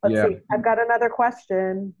 Let's see. I've got another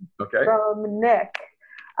question from Nick.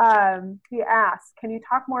 He asks, can you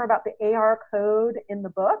talk more about the AR code in the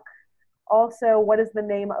book? Also, what is the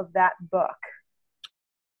name of that book?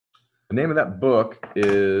 The name of that book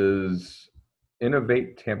is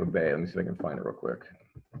Innovate Tampa Bay. Let me see if I can find it real quick.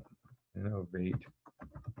 Innovate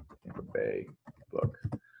Tampa Bay book.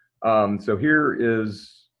 So here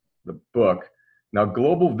is the book. Now,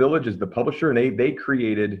 Global Village is the publisher, and they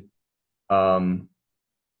created,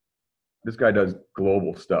 this guy does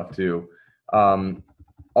global stuff too.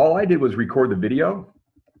 All I did was record the video.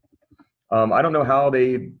 I don't know how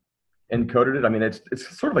they encoded it. I mean, it's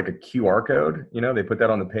sort of like a QR code, you know, they put that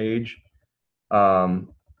on the page.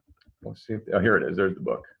 Let's see. Oh, here it is. There's the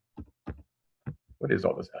book. What is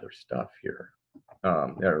all this other stuff here?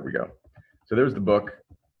 There we go. So there's the book.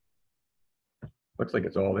 Looks like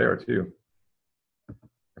it's all there too.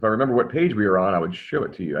 If I remember what page we were on, I would show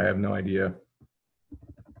it to you. I have no idea.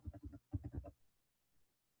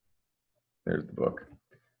 There's the book.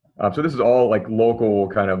 So this is all like local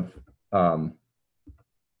kind of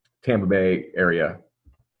Tampa Bay area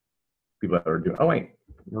people that are doing. Oh wait,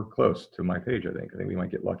 we're close to my page. I think we might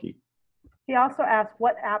get lucky. He also asked,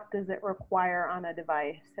 what app does it require on a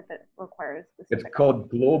device if it requires specific? It's called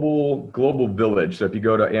Global Village. So if you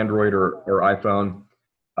go to Android or iPhone,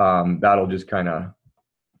 that'll just kind of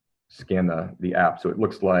scan the app. So it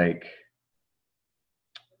looks like,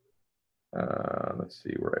 let's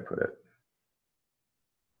see where I put it.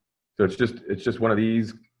 So it's just one of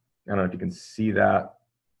these. I don't know if you can see that.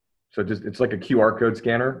 So it's like a QR code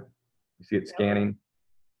scanner. You see it scanning.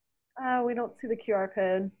 We don't see the QR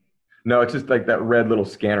code. No, it's just like that red little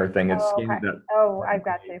scanner thing. It's scanning that. Oh, I've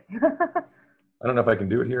got you. I don't know if I can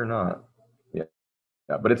do it here or not. Yeah,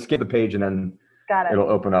 but it scanned the page and then it'll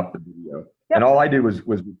open up the video. Yep. And all I did was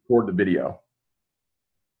record the video.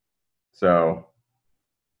 So,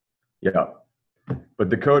 yeah. But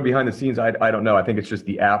the code behind the scenes, I don't know. I think it's just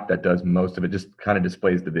the app that does most of it. Just kind of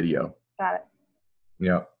displays the video. Got it.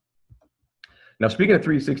 Yeah. Now, speaking of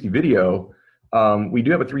 360 video, we do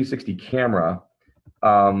have a 360 camera.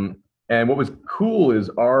 And what was cool is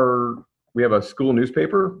we have a school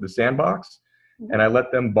newspaper, the Sandbox, and I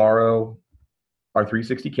let them borrow our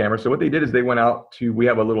 360 camera. So what they did is they went out we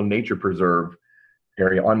have a little nature preserve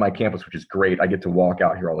area on my campus, which is great. I get to walk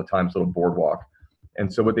out here all the time. It's a little boardwalk.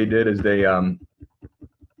 And so what they did is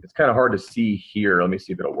it's kind of hard to see here. Let me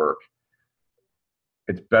see if it'll work.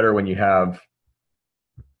 It's better when you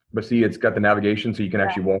but see, it's got the navigation so you can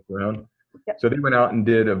actually walk around. Yep. So they went out and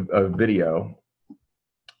did a video,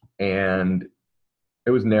 and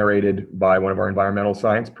it was narrated by one of our environmental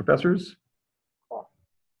science professors. Cool.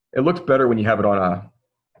 It looks better when you have it on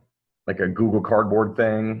like a Google Cardboard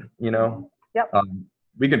thing, you know? Yep.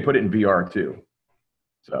 We can put it in VR too.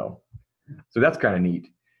 So that's kind of neat.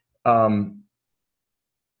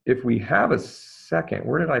 If we have a second,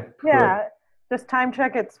 where did I put? Yeah, just time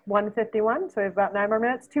check. It's 1:51, so we have about 9 more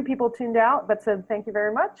minutes. 2 people tuned out, but said thank you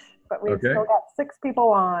very much. But we've still got 6 people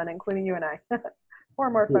on, including you and I. 4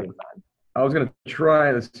 more folks on. I was going to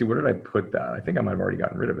try, let's see, where did I put that? I think I might have already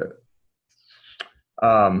gotten rid of it.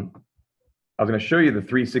 I was going to show you the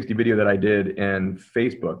 360 video that I did in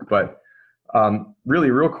Facebook, but really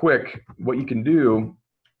real quick, what you can do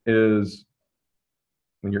is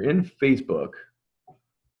when you're in Facebook,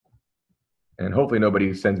 and hopefully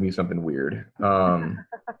nobody sends me something weird. You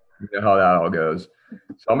know how that all goes.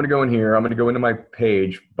 So I'm going to go in here. I'm going to go into my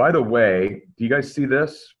page. By the way, do you guys see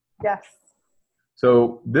this? Yes.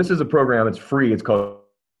 So this is a program. It's free. It's called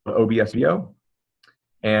OBS Video.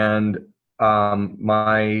 And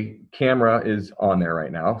my camera is on there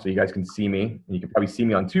right now. So you guys can see me. And you can probably see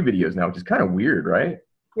me on 2 videos now, which is kind of weird, right?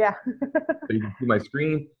 Yeah. So you can see my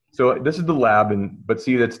screen. So this is the lab, but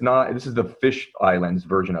see, this is the fish eye lens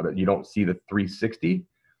version of it. You don't see the 360.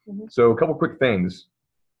 Mm-hmm. So a couple quick things.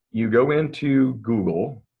 You go into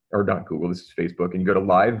Google, or not Google, this is Facebook, and you go to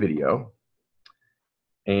live video.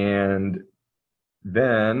 And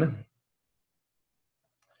then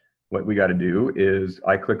what we got to do is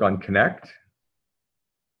I click on connect.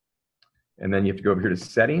 And then you have to go over here to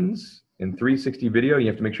settings. In 360 video, you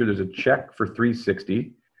have to make sure there's a check for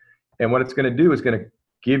 360. And what it's going to do is going to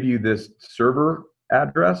give you this server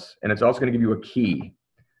address, and it's also going to give you a key.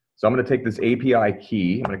 So I'm going to take this API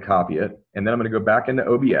key, I'm going to copy it, and then I'm going to go back into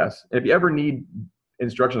OBS. And if you ever need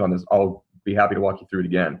instructions on this, I'll be happy to walk you through it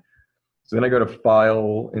again. So then I go to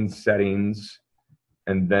File and Settings,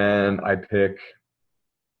 and then I pick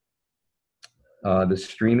the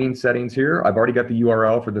streaming settings here. I've already got the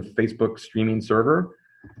URL for the Facebook streaming server.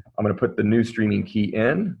 I'm going to put the new streaming key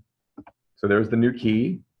in. So there's the new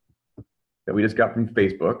key that we just got from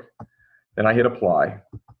Facebook. Then I hit apply.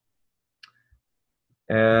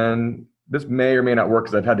 And this may or may not work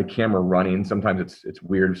because I've had the camera running. Sometimes it's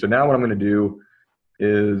weird. So now what I'm going to do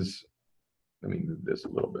is, let me move this a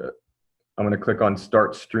little bit. I'm going to click on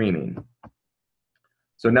start streaming.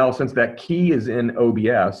 So now since that key is in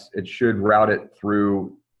OBS, it should route it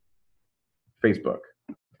through Facebook.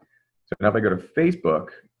 So now if I go to Facebook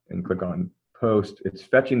and click on post, it's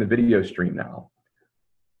fetching the video stream now.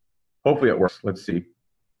 Hopefully it works. Let's see.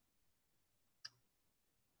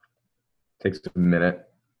 Takes a minute.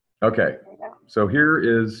 Okay, so here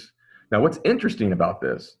is, now what's interesting about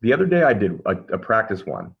this, the other day I did a practice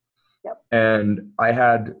one. Yep. And I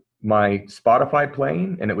had my Spotify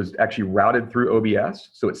playing and it was actually routed through OBS.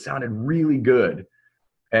 So it sounded really good.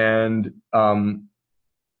 And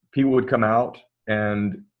people would come out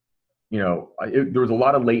and, you know, there was a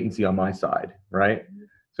lot of latency on my side, right?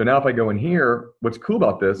 So now if I go in here, what's cool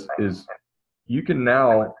about this is you can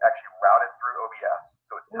now actually route it through OBS.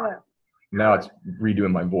 So it sounded now it's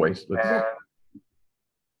redoing my voice. Let's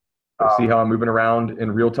see how I'm moving around in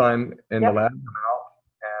real time in the lab. And,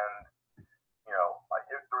 you know,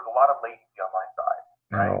 there was a lot of latency on my side.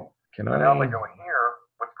 Right? Now, now if I go in here,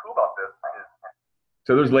 what's cool about this is,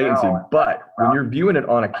 so there's latency, but when you're viewing it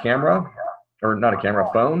on a camera, or not a camera,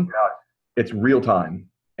 phone, it's real time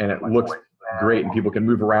and it looks great and people can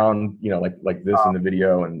move around, you know, like this in the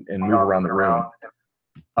video and move around the room.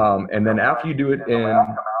 And then after you do it in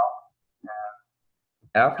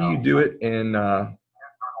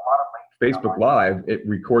Facebook Live, it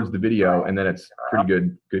records the video, and then it's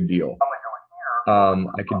pretty good deal.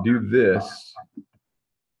 I could do this.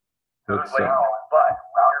 Let's,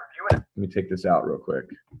 let me take this out real quick.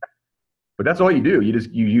 But that's all you do.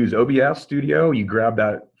 You use OBS Studio. You grab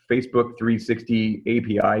that Facebook 360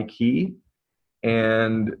 API key,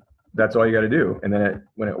 and that's all you got to do. And then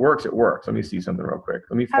when it works, it works. Let me see something real quick.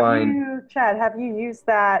 Let me find. Chad, have you used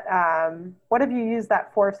that? What have you used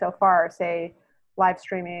that for so far? Say, live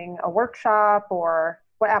streaming a workshop, or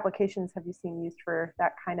what applications have you seen used for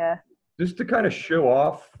that kind of? Just to kind of show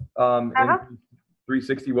off in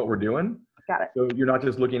 360 what we're doing. Got it. So you're not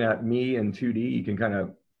just looking at me in 2D. You can kind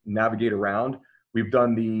of navigate around. We've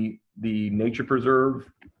done the nature preserve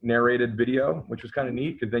narrated video, which was kind of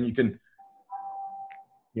neat because then you can.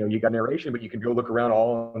 You know, you got narration, but you can go look around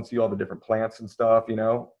all and see all the different plants and stuff, you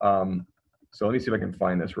know. So let me see if I can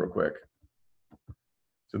find this real quick.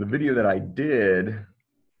 So the video that I did,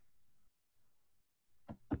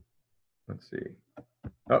 let's see.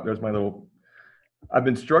 Oh, there's my little, I've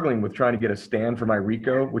been struggling with trying to get a stand for my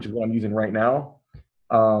Ricoh, which is what I'm using right now.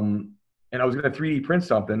 And I was going to 3D print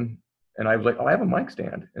something, and I was like, oh, I have a mic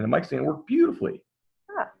stand, and the mic stand worked beautifully.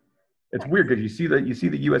 It's weird because you see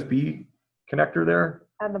the USB connector there.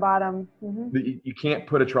 At the bottom. You can't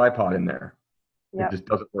put a tripod in there. It just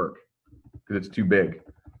doesn't work because it's too big.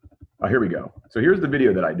 Oh, here we go. So here's the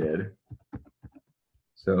video that I did.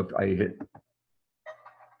 So if I hit,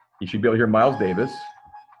 you should be able to hear Miles Davis.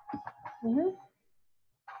 So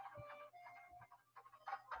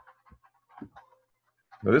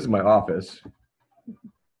this is my office.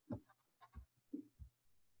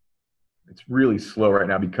 It's really slow right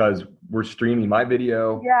now because we're streaming my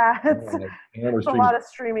video. Yeah, it's a lot of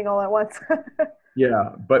streaming all at once.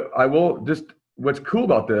 Yeah, but I will just, what's cool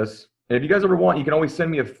about this, and if you guys ever want, you can always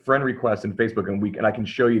send me a friend request in Facebook and I can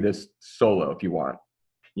show you this solo if you want,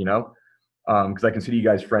 you know, because I consider you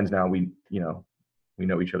guys friends now. We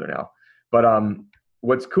know each other now. But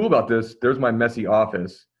what's cool about this, there's my messy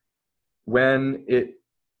office. When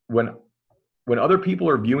other people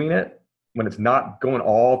are viewing it, when it's not going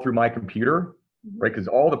all through my computer, right? Because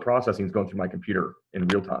all the processing is going through my computer in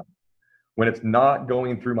real time. When it's not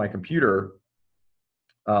going through my computer,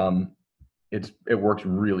 it works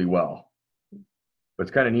really well. But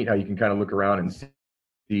it's kind of neat how you can kind of look around and see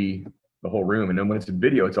the whole room. And then when it's in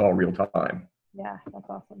video, it's all real time. Yeah, that's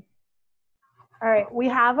awesome. All right, we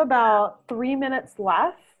have about 3 minutes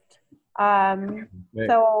left.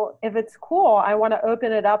 So if it's cool, I want to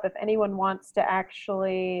open it up if anyone wants to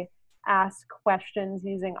actually ask questions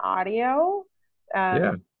using audio,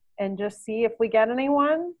 and just see if we get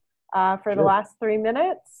anyone for the last 3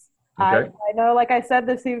 minutes. I know, like I said,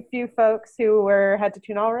 there's a few folks who had to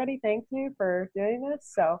tune already. Thank you for doing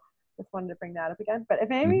this. So just wanted to bring that up again. But if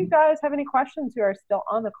any of you guys have any questions who are still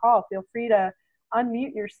on the call, feel free to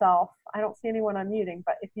unmute yourself. I don't see anyone unmuting,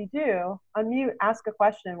 but if you do, unmute, ask a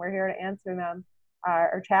question. We're here to answer them.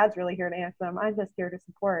 Or Chad's really here to answer them. I'm just here to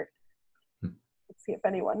support. Let's see if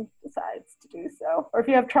anyone decides to do so. Or if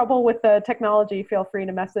you have trouble with the technology, feel free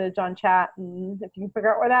to message on chat, and if you can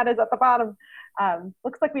figure out where that is at the bottom.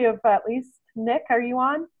 Looks like we have at least Nick. Are you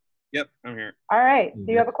on? Yep, I'm here. All right.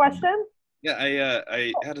 Do you have a question? Yeah,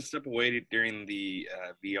 I had to step away during the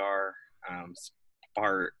VR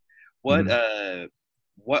part.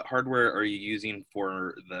 What hardware are you using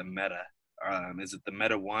for the Meta? Is it the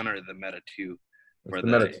Meta 1 or the Meta 2? It's the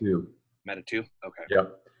Meta 2. Meta 2? Okay.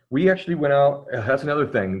 Yep. We actually went out. That's another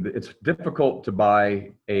thing. It's difficult to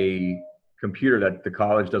buy a computer that the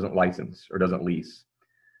college doesn't license or doesn't lease.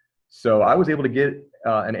 So I was able to get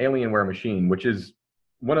an Alienware machine, which is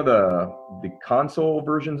one of the console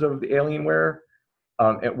versions of the Alienware.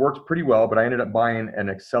 It works pretty well, but I ended up buying an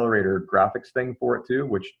accelerator graphics thing for it too,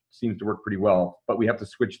 which seems to work pretty well. But we have to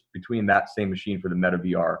switch between that same machine for the Meta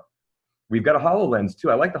VR. We've got a HoloLens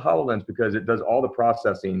too. I like the HoloLens because it does all the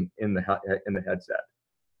processing in the headset.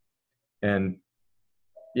 And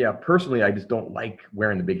yeah, personally, I just don't like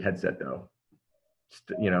wearing the big headset though.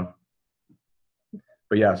 You know.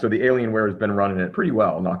 But yeah, so the Alienware has been running it pretty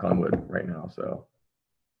well, knock on wood, right now. So,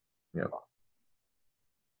 yeah.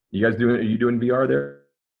 You guys are you doing VR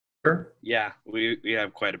there? Yeah, we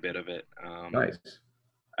have quite a bit of it. Nice.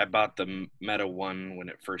 I bought the Meta 1 when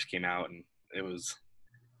it first came out, and it was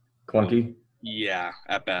clunky. Yeah,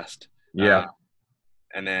 at best. Yeah.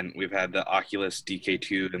 And then we've had the Oculus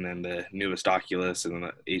DK2, and then the newest Oculus, and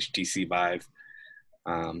then the HTC Vive,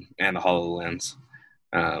 and the HoloLens.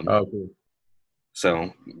 Cool.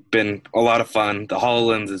 So, been a lot of fun. The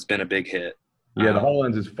HoloLens has been a big hit. Yeah, the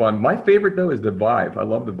HoloLens is fun. My favorite though is the Vive. I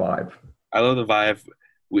love the Vive. I love the Vive.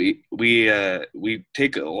 We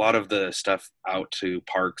take a lot of the stuff out to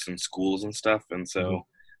parks and schools and stuff, and so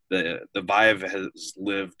the Vive has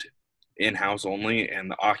lived in-house only,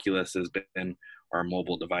 and the Oculus has been our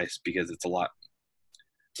mobile device because it's a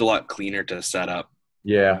lot cleaner to set up.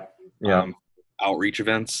 Yeah. Outreach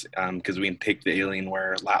events because we can take the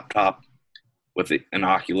Alienware laptop with an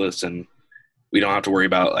Oculus, and we don't have to worry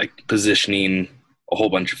about like positioning a whole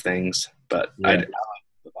bunch of things. But I like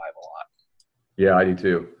the Vive a lot. Yeah, I do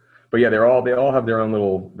too. But yeah, they all have their own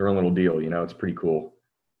little deal. You know, it's pretty cool.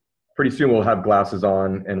 Pretty soon we'll have glasses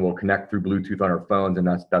on and we'll connect through Bluetooth on our phones, and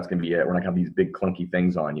that's gonna be it. We're not gonna have these big clunky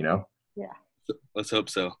things on, you know. Yeah. Let's hope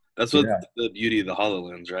so. That's what the beauty of the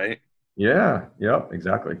HoloLens, right? Yeah. Yep.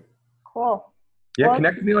 Exactly. Cool. Yeah, well,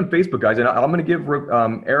 connect with me on Facebook, guys, and I'm going to give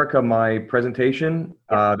Erica my presentation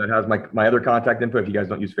that has my other contact info if you guys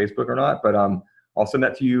don't use Facebook or not. But I'll send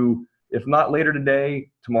that to you, if not later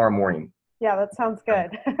today, tomorrow morning. Yeah, that sounds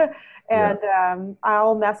good. And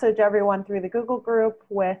I'll message everyone through the Google group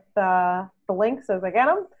with the links as I get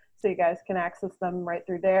them, so you guys can access them right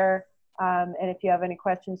through there. And if you have any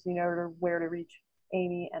questions, you know where to reach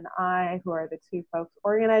Amy and I, who are the two folks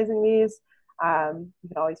organizing these. You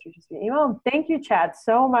can always reach us via email. And thank you, Chad,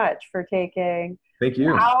 so much for taking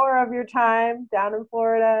an hour of your time down in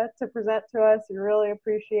Florida to present to us. We really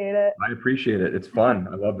appreciate it. I appreciate it. It's fun.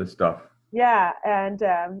 I love this stuff. Yeah, and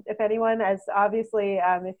if anyone, as obviously,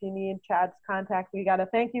 if you need Chad's contact, we got a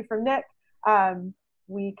thank you from Nick.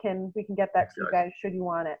 We can get that to you guys should you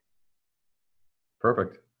want it.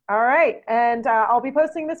 Perfect. All right, and I'll be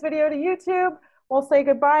posting this video to YouTube. We'll say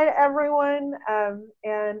goodbye to everyone.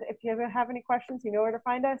 And if you ever have any questions, you know where to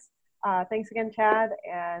find us. Thanks again, Chad.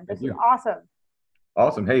 And this is awesome.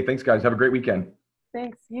 Awesome. Hey, thanks, guys. Have a great weekend.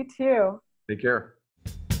 Thanks. You too. Take care.